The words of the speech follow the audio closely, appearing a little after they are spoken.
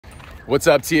What's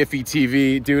up, TFE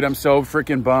TV? Dude, I'm so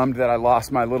freaking bummed that I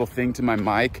lost my little thing to my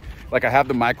mic. Like, I have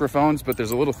the microphones, but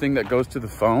there's a little thing that goes to the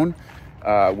phone,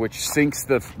 which syncs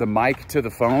the mic to the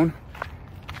phone.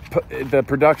 The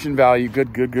production value,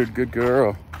 good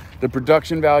girl. The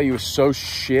production value is so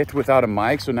shit without a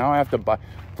mic, so now I have to buy,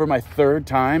 for my third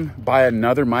time, buy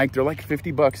another mic. They're like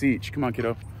 50 bucks each. Come on,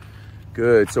 kiddo.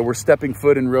 Good, so we're stepping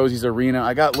foot in Rosie's arena.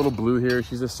 I got little Blue here.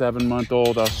 She's a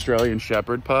 7-month-old Australian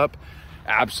Shepherd pup.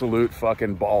 Absolute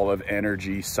fucking ball of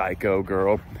energy, psycho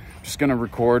girl. Just gonna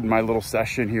record my little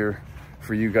session here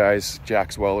for you guys.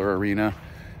 Jack's Weller Arena.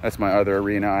 That's my other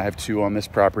arena. I have two on this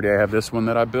property. I have this one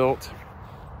that I built.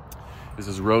 This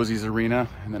is Rosie's arena,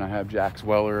 and then I have Jack's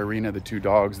Weller Arena, the two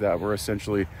dogs that are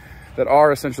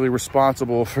essentially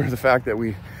responsible for the fact that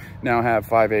we now have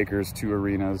 5 acres, 2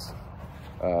 arenas,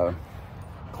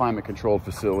 climate controlled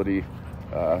facility,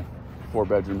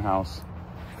 4-bedroom house,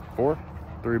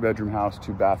 3-bedroom house,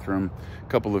 2-bathroom,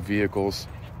 couple of vehicles.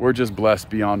 We're just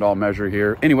blessed beyond all measure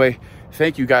here. Anyway,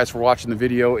 thank you guys for watching the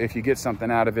video. If you get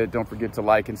something out of it, don't forget to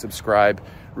like and subscribe.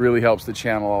 Really helps the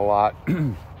channel a lot.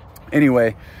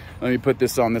 Anyway, let me put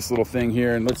this on this little thing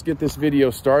here and let's get this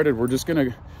video started.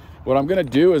 What I'm gonna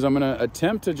do is I'm gonna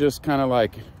attempt to just kind of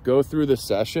like go through the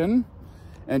session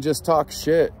and just talk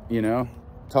shit, you know,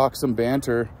 talk some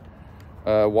banter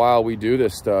while we do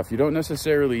this stuff. You don't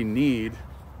necessarily need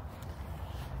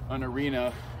an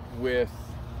arena with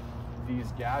these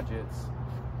gadgets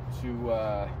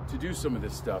to do some of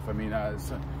this stuff. I mean,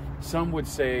 some would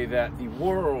say that the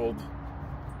world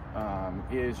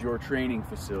is your training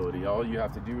facility. All you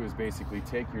have to do is basically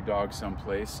take your dog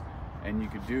someplace and you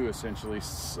could do essentially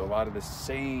a lot of the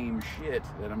same shit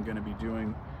that I'm going to be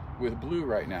doing with Blue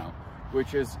right now,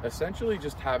 which is essentially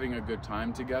just having a good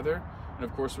time together. And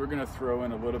of course, we're going to throw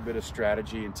in a little bit of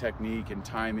strategy and technique and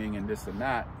timing and this and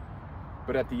that.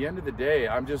 But at the end of the day,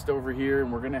 I'm just over here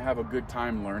and we're gonna have a good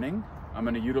time learning. I'm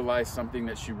gonna utilize something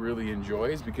that she really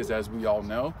enjoys because, as we all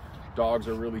know, dogs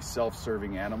are really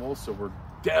self-serving animals. So we're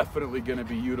definitely gonna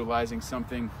be utilizing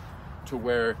something to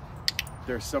where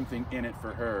there's something in it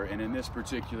for her. And in this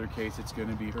particular case, it's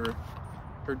gonna be her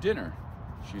dinner.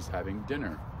 She's having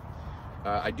dinner.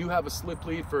 I do have a slip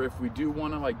lead for if we do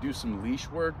wanna like do some leash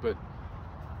work, but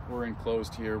we're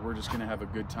enclosed here. We're just gonna have a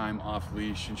good time off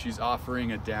leash, and she's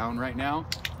offering a down right now.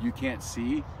 You can't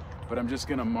see, but I'm just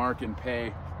gonna mark and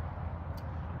pay.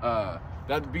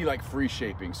 That'd be like free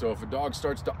shaping. So if a dog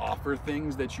starts to offer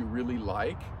things that you really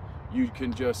like, you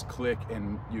can just click,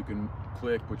 and you can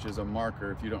click, which is a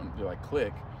marker. If you don't like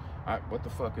click, what the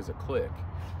fuck is a click?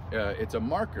 It's a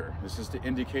marker. This is to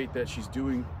indicate that she's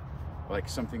doing like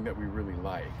something that we really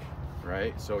like,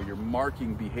 right? So you're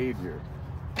marking behavior.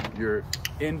 You're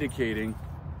indicating,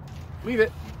 leave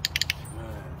it.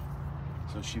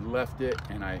 So she left it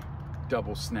and I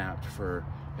double snapped for,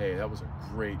 hey, that was a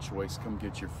great choice. Come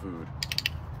get your food.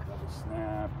 Double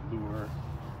snap, lure,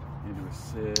 into a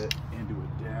sit, into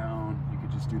a down. You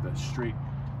could just do the straight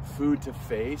food to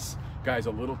face. Guys,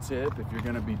 a little tip, if you're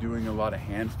gonna be doing a lot of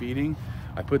hand feeding,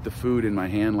 I put the food in my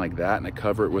hand like that and I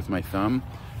cover it with my thumb.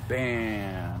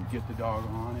 Bam, get the dog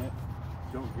on it.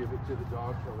 Don't give it to the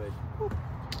dog till they whoop,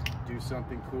 do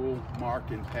something cool,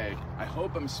 mark and pay. I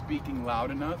hope I'm speaking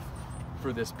loud enough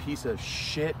for this piece of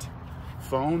shit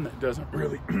phone that doesn't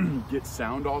really get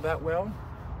sound all that well.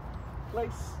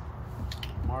 Place,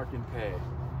 mark and pay.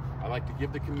 I like to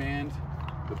give the command,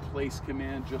 the place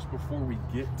command, just before we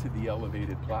get to the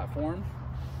elevated platform.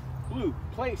 Blue,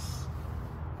 place.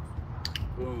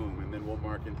 Boom, and then we'll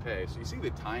mark and pay. So you see the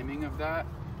timing of that?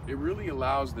 It really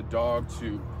allows the dog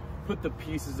to put the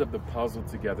pieces of the puzzle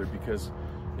together because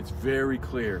it's very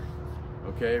clear.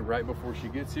 Okay, right before she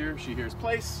gets here, she hears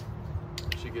place,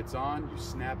 she gets on, you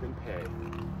snap and pay.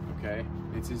 Okay,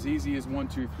 it's as easy as 1,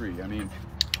 2, 3. I mean,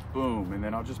 boom, and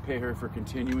then I'll just pay her for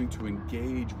continuing to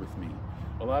engage with me.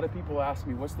 A lot of people ask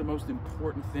me, what's the most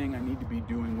important thing I need to be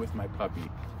doing with my puppy?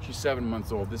 She's 7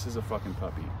 months old. This is a fucking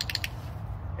puppy.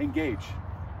 Engage,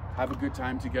 have a good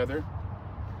time together,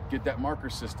 get that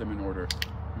marker system in order.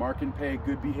 Mark and pay,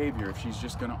 good behavior if she's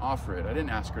just gonna offer it. I didn't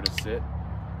ask her to sit,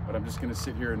 but I'm just gonna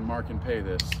sit here and mark and pay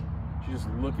this. She's just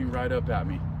looking right up at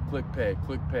me. Click pay,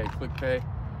 click pay, click pay.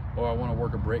 Oh, I wanna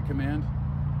work a break command.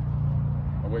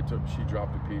 I'll wait till she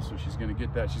dropped a piece, so she's gonna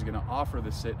get that. She's gonna offer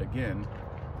the sit again.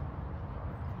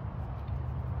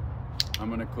 I'm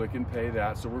gonna click and pay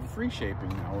that. So we're free shaping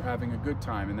now. We're having a good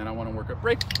time. And then I wanna work a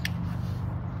break.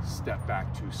 Step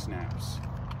back 2 snaps,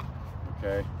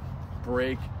 okay?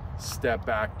 Break, step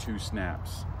back 2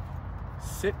 snaps.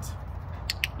 Sit.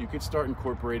 You could start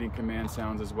incorporating command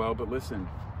sounds as well, but listen,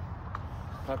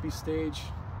 puppy stage,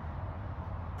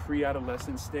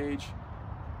 pre-adolescent stage,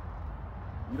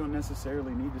 You don't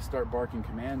necessarily need to start barking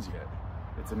commands yet.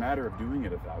 It's a matter of doing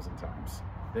it 1,000 times.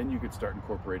 Then you could start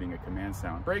incorporating a command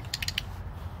sound. Break.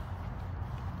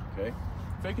 Okay?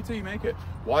 Fake it till you make it.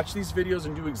 Watch these videos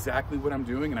and do exactly what I'm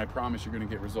doing, and I promise you're gonna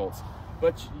get results.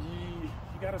 But you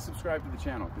gotta subscribe to the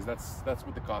channel, because that's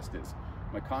what the cost is.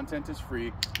 My content is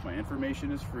free, my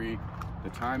information is free, the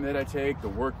time that I take, the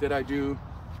work that I do,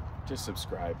 just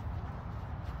subscribe.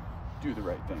 Do the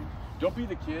right thing. Don't be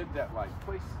the kid that like,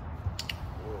 place,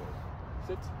 good,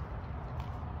 sit,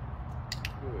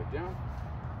 good, down,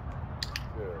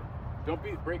 good. Don't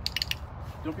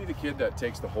be the kid that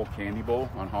takes the whole candy bowl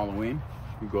on Halloween.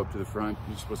 You go up to the front,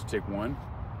 you're supposed to take one.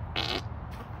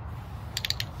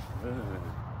 Good.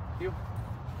 Heel.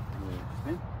 Good.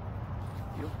 Spin.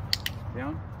 Heel.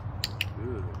 Down.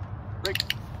 Good. Break.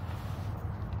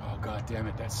 Oh, God damn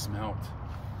it, that smelt.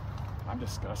 I'm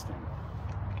disgusting.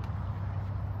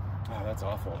 Ah, that's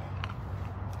awful.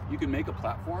 You can make a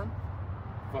platform,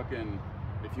 fucking,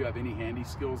 if you have any handy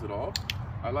skills at all.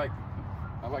 I like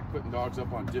putting dogs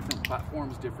up on different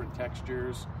platforms, different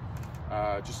textures.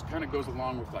 Just kind of goes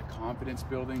along with like confidence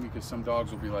building, because some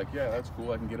dogs will be like, yeah, that's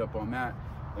cool, I can get up on that.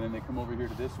 And then they come over here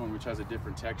to this one, which has a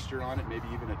different texture on it, maybe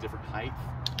even a different height.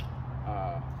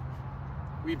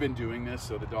 We've been doing this,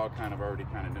 so the dog kind of already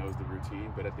kind of knows the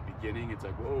routine, but at the beginning, it's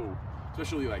like, whoa,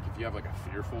 especially like if you have like a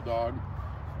fearful dog,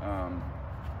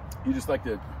 you just like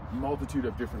the multitude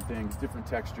of different things, different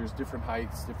textures, different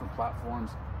heights, different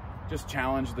platforms. Just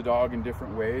challenge the dog in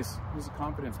different ways. It's a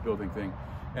confidence building thing.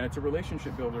 And it's a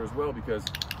relationship builder as well, because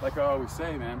like I always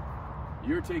say, man,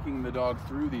 you're taking the dog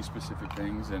through these specific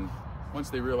things, and once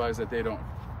they realize that they don't,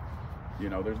 you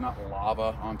know, there's not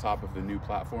lava on top of the new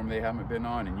platform they haven't been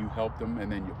on, and you help them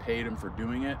and then you paid them for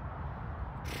doing it,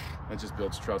 that just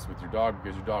builds trust with your dog,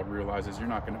 because your dog realizes you're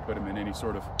not going to put them in any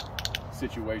sort of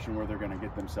situation where they're going to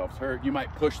get themselves hurt. You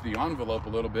might push the envelope a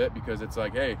little bit, because it's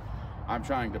like, hey, I'm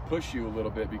trying to push you a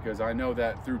little bit, because I know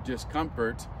that through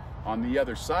discomfort, on the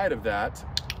other side of that,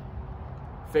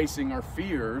 facing our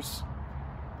fears,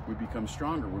 we become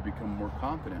stronger, we become more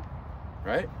confident,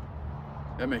 right?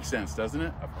 That makes sense, doesn't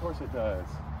it? Of course it does.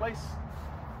 Place.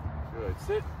 Good.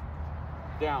 Sit.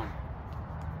 Down.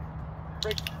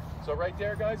 Break. So right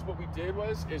there, guys, what we did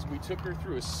is we took her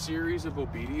through a series of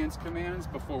obedience commands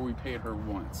before we paid her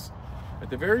once. At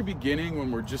the very beginning,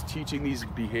 when we're just teaching these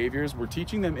behaviors, we're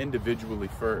teaching them individually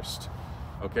first.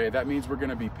 Okay, that means we're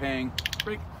gonna be paying,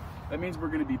 break. That means we're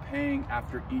gonna be paying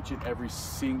after each and every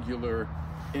singular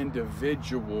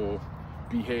individual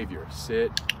behavior.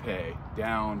 Sit, pay,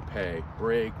 down, pay,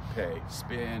 break, pay,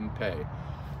 spin, pay.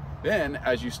 Then,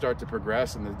 as you start to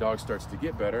progress and the dog starts to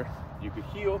get better, you could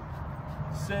heel,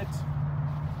 sit,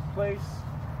 place,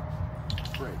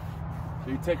 break.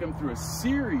 So you take them through a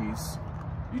series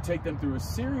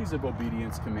of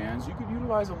obedience commands. You could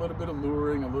utilize a little bit of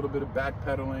luring, a little bit of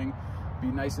backpedaling, be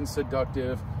nice and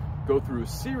seductive, go through a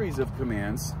series of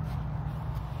commands,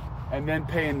 and then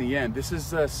pay in the end. This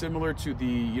is similar to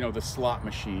the slot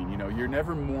machine. You're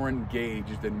never more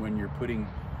engaged than when you're putting,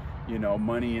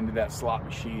 money into that slot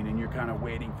machine and you're kind of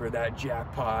waiting for that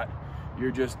jackpot.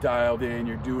 You're just dialed in,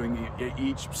 you're doing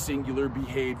each singular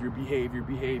behavior.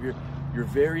 You're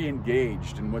very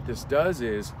engaged, and what this does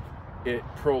is it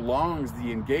prolongs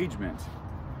the engagement.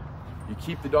 You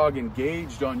keep the dog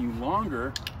engaged on you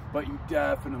longer, but you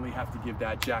definitely have to give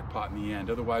that jackpot in the end.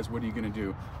 Otherwise, what are you gonna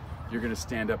do? You're gonna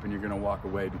stand up and you're gonna walk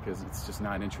away, because it's just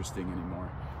not interesting anymore.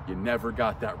 You never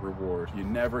got that reward. You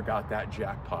never got that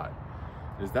jackpot.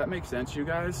 Does that make sense, you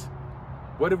guys?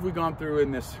 What have we gone through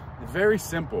in this? It's very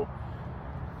simple.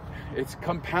 It's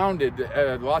compounded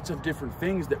lots of different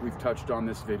things that we've touched on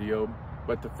this video,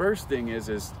 but the first thing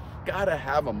is gotta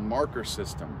have a marker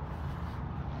system.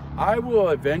 I will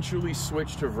eventually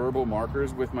switch to verbal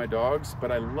markers with my dogs,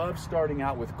 but I love starting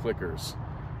out with clickers.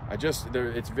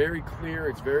 It's very clear,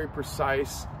 it's very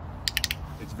precise,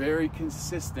 it's very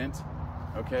consistent,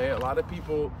 okay? A lot of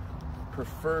people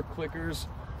prefer clickers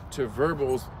to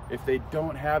verbals if they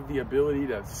don't have the ability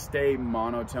to stay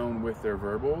monotone with their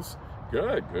verbals.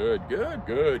 Good.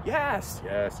 Yes.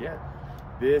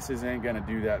 This ain't gonna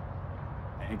do that.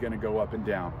 Ain't gonna go up and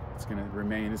down. It's gonna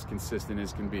remain as consistent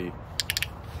as can be.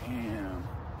 Damn.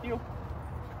 Heel.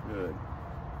 Good.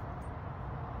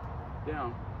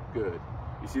 Down. Good.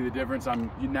 You see the difference? I'm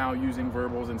now using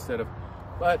verbals instead of,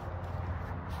 but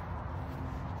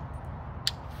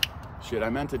shit, I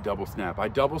meant to double snap. I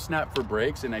double snap for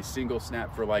breaks and I single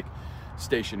snap for like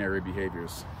stationary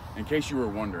behaviors. In case you were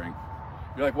wondering.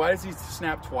 You're like, why does he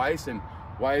snap twice and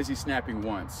why is he snapping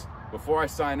once? Before I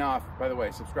sign off, by the way,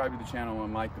 subscribe to the channel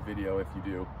and like the video if you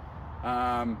do.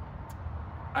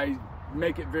 I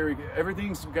make it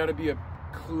everything's got to be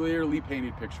clearly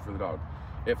painted picture for the dog.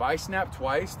 If I snap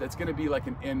twice, that's gonna be like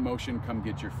an in motion, come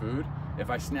get your food. If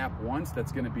I snap once,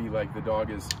 that's gonna be like the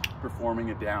dog is performing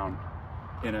it down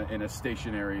in a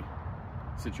stationary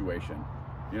situation.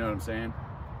 You know what I'm saying?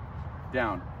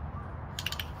 Down.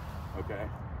 Okay,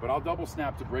 but I'll double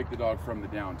snap to break the dog from the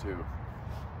down too.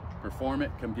 Perform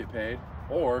it, come get paid,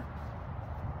 or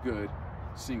good,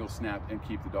 single snap and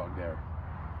keep the dog there.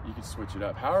 You can switch it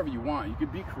up however you want. You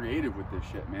could be creative with this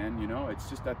shit, man. You know, it's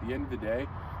just at the end of the day,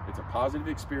 it's a positive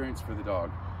experience for the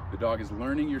dog. The dog is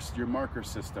learning your marker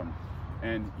system,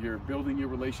 and you're building your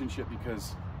relationship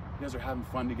because you guys are having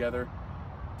fun together.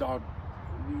 Dog,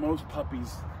 most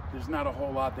puppies, there's not a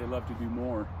whole lot they love to do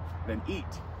more than eat.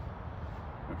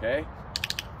 Okay?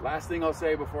 Last thing I'll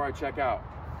say before I check out.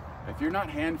 If you're not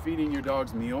hand feeding your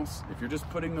dogs meals, if you're just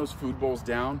putting those food bowls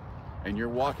down and you're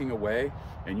walking away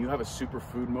and you have a super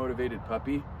food motivated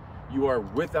puppy, you are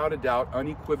without a doubt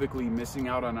unequivocally missing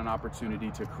out on an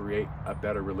opportunity to create a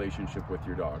better relationship with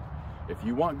your dog. If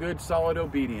you want good solid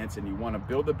obedience and you want to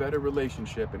build a better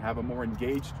relationship and have a more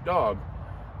engaged dog,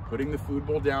 putting the food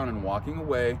bowl down and walking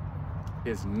away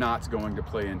is not going to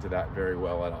play into that very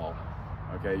well at all.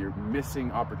 Okay, you're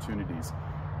missing opportunities.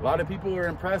 A lot of people are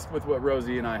impressed with what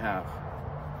Rosie and I have.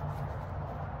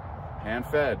 Hand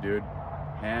fed, dude.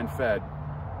 Hand fed.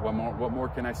 What more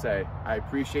can I say? I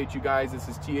appreciate you guys. This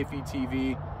is TFE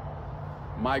TV.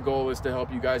 My goal is to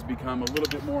help you guys become a little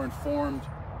bit more informed,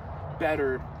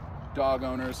 better dog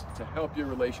owners, to help your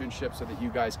relationship so that you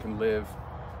guys can live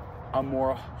a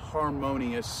more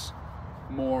harmonious,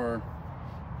 more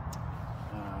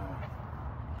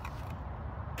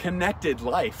connected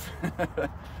life.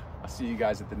 I'll see you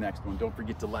guys at the next one. Don't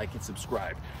forget to like and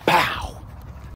subscribe. Pow!